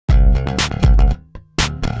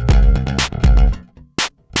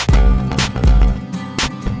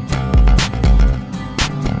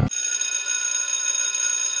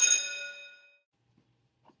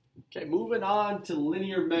moving on to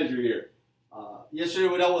linear measure here. Yesterday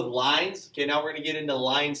we dealt with lines. Okay, now we're going to get into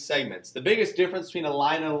line segments. The biggest difference between a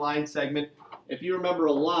line and a line segment, if you remember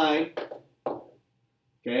a line,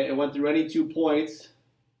 okay, it went through any 2 points,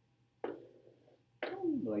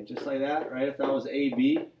 like just like that, right? If that was A,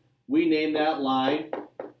 B, we name that line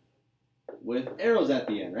with arrows at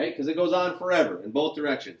the end, right? Because it goes on forever in both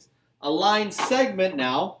directions. A line segment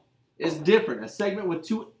now is different. A segment with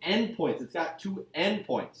 2 endpoints. It's got 2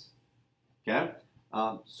 endpoints. Okay?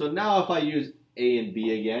 So now if I use A and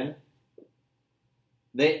B again,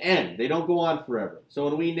 they end. They don't go on forever. So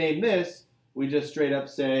when we name this, we just straight up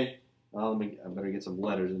say, I better get some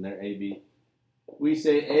letters in there, A, B. We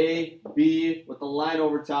say A, B with the line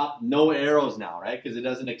over top, no arrows now, right? Because it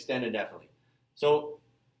doesn't extend indefinitely. So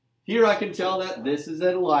here I can tell that this is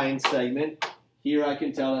a line segment. Here I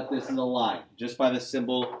can tell that this is a line, just by the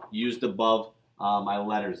symbol used above my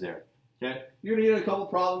letters there. Okay, you're going to get a couple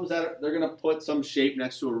problems that they're going to put some shape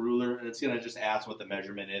next to a ruler, and it's going to just ask what the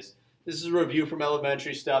measurement is. This is a review from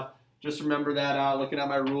elementary stuff. Just remember that looking at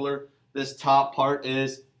my ruler, this top part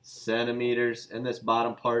is centimeters, and this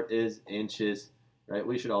bottom part is inches. Right?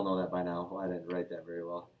 We should all know that by now. Well, I didn't write that very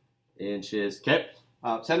well. Inches. Okay,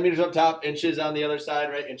 centimeters up top, inches on the other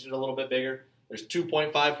side. Right? Inches a little bit bigger. There's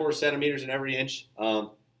 2.54 centimeters in every inch.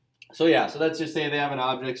 So yeah, so let's just say they have an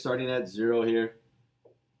object starting at 0 here.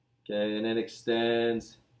 Okay, and it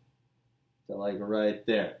extends to like right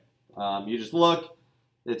there. You just look,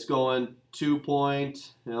 it's going 2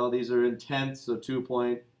 these are in tenths, so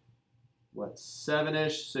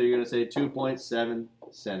 2.7-ish. So you're going to say 2.7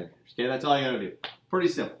 centimeters. Okay, that's all you got to do. Pretty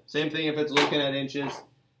simple. Same thing if it's looking at inches.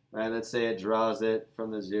 Right, let's say it draws it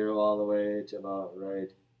from the 0 all the way to about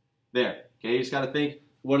right there. Okay, you just got to think,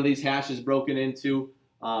 what are these hashes broken into?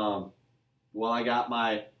 Well, I got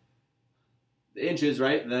the inches,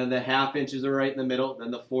 right? Then the half inches are right in the middle. Then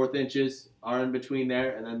the 1/4 inches are in between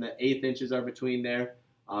there. And then the 1/8 inches are between there.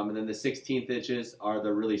 And then the 1/16 inches are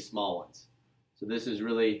the really small ones. So this is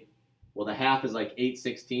really, well, the half is like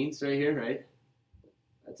 8/16 right here, right?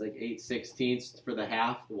 That's like 8/16 for the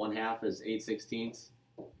half. The 1/2 is 8/16.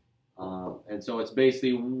 And so it's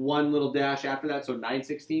basically one little dash after that, so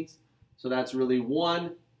 9/16. So that's really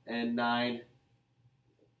 1 and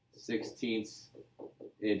 9/16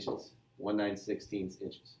 inches. 1 9/16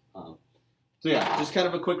 inches. So yeah, just kind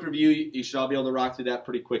of a quick review. You should all be able to rock through that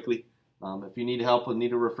pretty quickly. If you need help or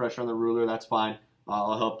need a refresher on the ruler, that's fine.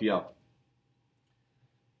 I'll help you out.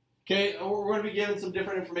 Okay, we're going to be given some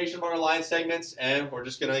different information about our line segments, and we're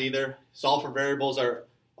just going to either solve for variables or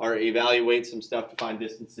evaluate some stuff to find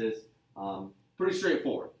distances. Pretty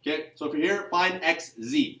straightforward. Okay, so if you're here, find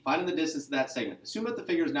xz. Find the distance of that segment. Assume that the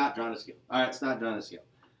figure is not drawn to scale. All right, it's not drawn to scale.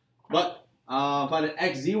 But find an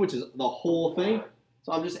xz, which is the whole thing.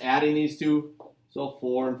 So I'm just adding these two. So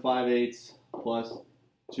 4 5/8 plus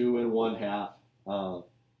 2 1/2.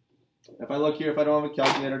 If I look here, if I don't have a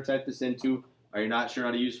calculator to type this into, or you're not sure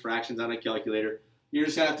how to use fractions on a calculator, you're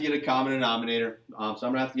just going to have to get a common denominator. So I'm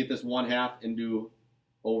going to have to get this 1/2 into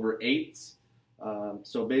over 8ths.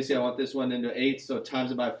 So basically I want this one into 8ths, so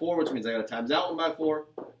times it by 4, which means I got to times that one by 4.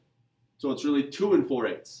 So it's really 2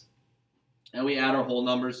 4/8. And we add our whole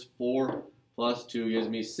numbers. 4 plus 2 gives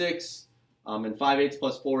me 6. And 5/8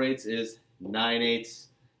 plus 4/8 is 9/8.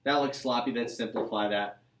 That looks sloppy. Let's simplify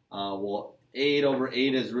that. Well, 8 over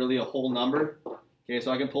 8 is really a whole number. Okay,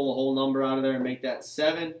 so I can pull a whole number out of there and make that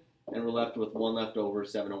 7. And we're left with 1 left over,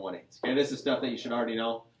 7 1/8. Okay, this is stuff that you should already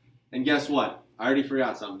know. And guess what? I already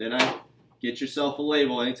forgot something, didn't I? Get yourself a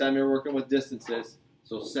label anytime you're working with distances.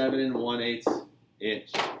 So 7 1/8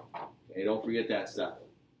 inch. Okay, don't forget that stuff.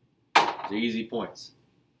 These are easy points.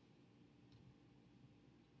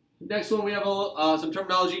 Next one, we have some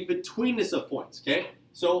terminology, betweenness of points. Okay,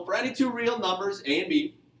 so for any 2 real numbers, A and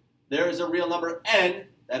B, there is a real number n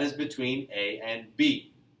that is between A and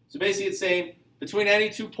B. So basically it's saying between any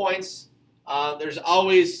 2 points, there's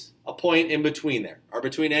always a point in between there. Or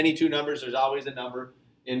between any 2 numbers, there's always a number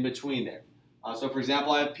in between there. So for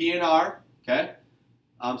example, I have P and R, okay?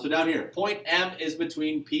 So down here, point M is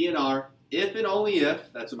between P and R if and only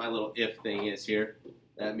if, that's what my little if thing is here.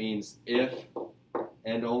 That means if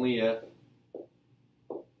and only if.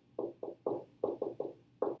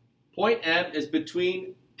 Point M is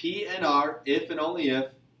between P and R if and only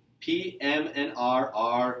if P, M, and R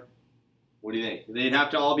are, what do you think? They'd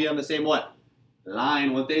have to all be on the same what?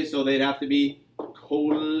 Line, wouldn't they? So they'd have to be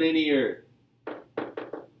collinear.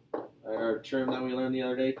 Our term that we learned the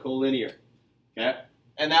other day, collinear. Okay?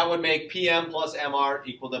 And that would make PM plus MR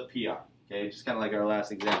equal to PR. Okay? Just kind of like our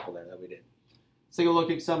last example there that we did. Let's take a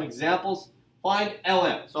look at some examples. Find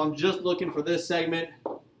LM. So I'm just looking for this segment.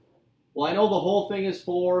 Well, I know the whole thing is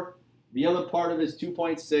 4. The other part of it is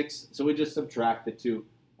 2.6, so we just subtract the 2.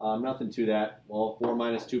 Nothing to that. Well, 4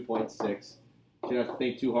 minus 2.6. Shouldn't have to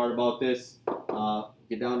think too hard about this.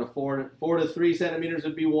 Get down to 4 to 3 centimeters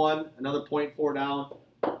would be 1. Another 0.4 down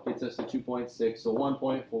gets us to 2.6, so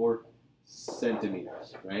 1.4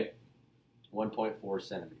 centimeters, right? 1.4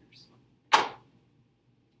 centimeters.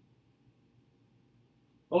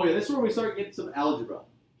 Oh yeah, this is where we start getting some algebra,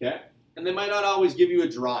 okay? And they might not always give you a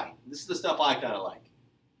drawing. This is the stuff I kind of like.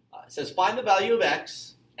 It says find the value of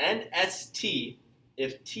x and st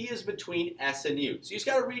if t is between s and u. So you just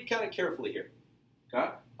got to read kind of carefully here. Okay?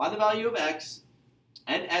 Find the value of x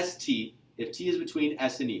and st if t is between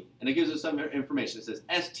s and u. And it gives us some information. It says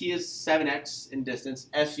st is 7x in distance,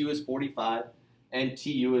 su is 45, and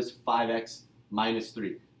tu is 5x minus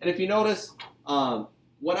 3. And if you notice,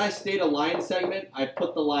 when I state a line segment, I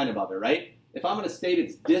put the line above it, right? If I'm going to state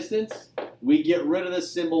its distance, we get rid of the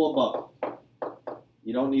symbol above it.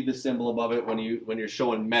 You don't need the symbol above it when you're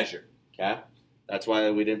showing measure, okay? That's why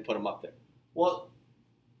we didn't put them up there. Well,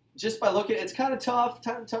 just by looking, it's kind of tough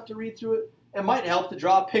to read through it. It might help to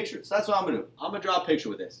draw a picture. So that's what I'm going to do. I'm going to draw a picture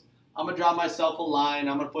with this. I'm going to draw myself a line.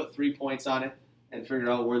 I'm going to put 3 points on it and figure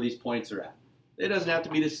out where these points are at. It doesn't have to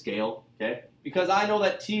be to scale, okay? Because I know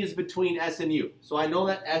that t is between s and u. So I know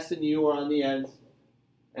that s and u are on the ends,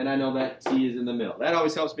 and I know that t is in the middle. That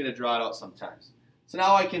always helps me to draw it out sometimes. So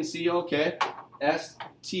now I can see, okay, st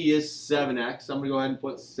is 7x. So I'm going to go ahead and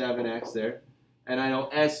put 7x there. And I know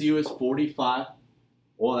su is 45.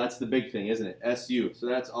 Well, that's the big thing, isn't it? su. So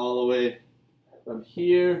that's all the way from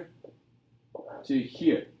here to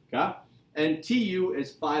here. Okay? And tu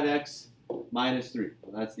is 5x minus 3.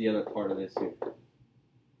 Well, that's the other part of this here.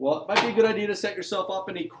 Well, it might be a good idea to set yourself up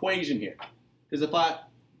an equation here. Because if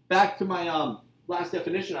back to my last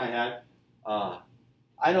definition I had,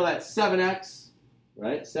 I know that 7x,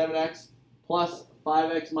 right? 7x plus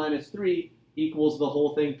 5x minus 3 equals the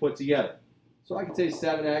whole thing put together. So I can say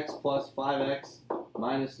 7x plus 5x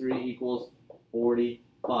minus 3 equals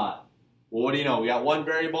 45. Well, what do you know? We got one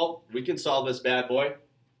variable. We can solve this bad boy.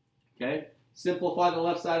 Okay? Simplify the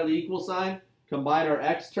left side of the equal sign. Combine our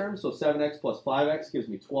x terms. So 7x plus 5x gives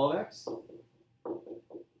me 12x.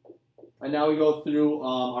 And now we go through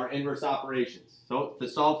our inverse operations. So to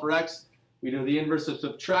solve for x, we do the inverse of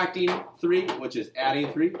subtracting 3, which is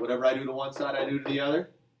adding 3. Whatever I do to one side, I do to the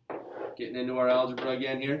other. Getting into our algebra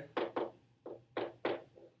again here.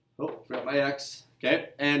 Oh, forgot my x. Okay,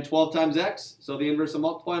 and 12 times x. So the inverse of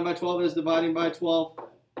multiplying by 12 is dividing by 12.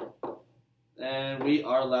 And we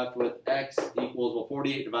are left with x equals, well,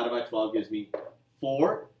 48 divided by 12 gives me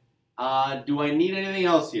 4. Do I need anything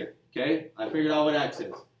else here? Okay, I figured out what x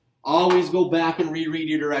is. Always go back and reread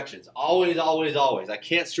your directions. Always, always, always. I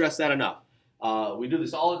can't stress that enough. We do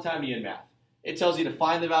this all the time in math. It tells you to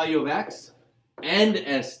find the value of x and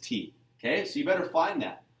st. Okay, so you better find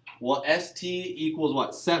that. Well, st equals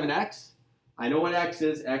what? 7x. I know what x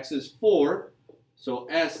is. X is 4. So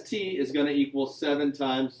st is going to equal 7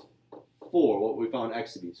 times 4, what we found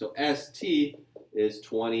x to be. So st is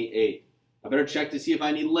 28. I better check to see if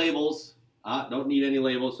I need labels. Don't need any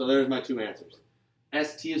labels, so there's my 2 answers.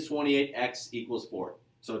 st is 28, x equals 4.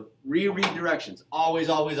 So reread directions. Always,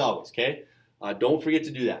 always, always, okay? Don't forget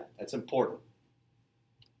to do that. That's important.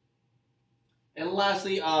 And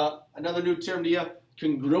lastly, another new term to you,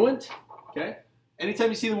 congruent, okay? Anytime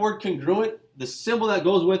you see the word congruent, the symbol that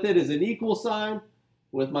goes with it is an equal sign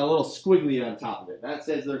with my little squiggly on top of it. That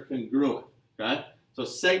says they're congruent, okay? So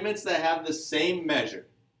segments that have the same measure.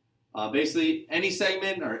 Basically, any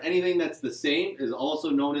segment or anything that's the same is also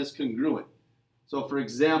known as congruent. So for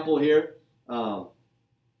example here,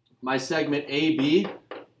 my segment AB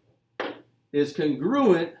is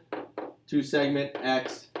congruent to segment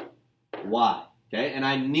XY, okay? And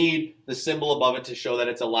I need the symbol above it to show that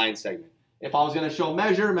it's a line segment. If I was going to show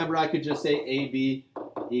measure, remember I could just say AB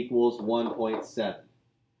equals 1.7,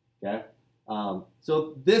 okay?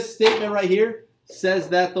 So this statement right here says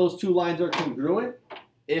that those 2 lines are congruent.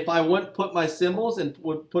 If I wouldn't put my symbols and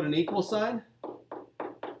would put an equal sign,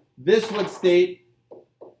 this would state,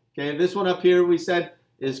 okay, this one up here we said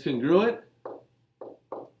is congruent.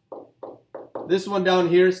 This one down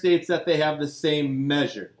here states that they have the same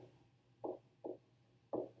measure.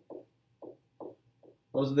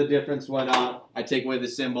 Those are the difference when I take away the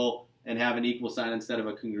symbol and have an equal sign instead of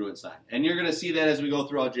a congruent sign. And you're going to see that as we go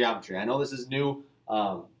through our geometry. I know this is new,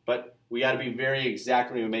 but we got to be very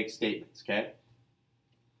exact when we make statements, okay?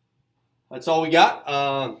 That's all we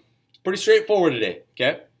got. Pretty straightforward today,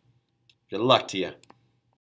 okay? Good luck to you.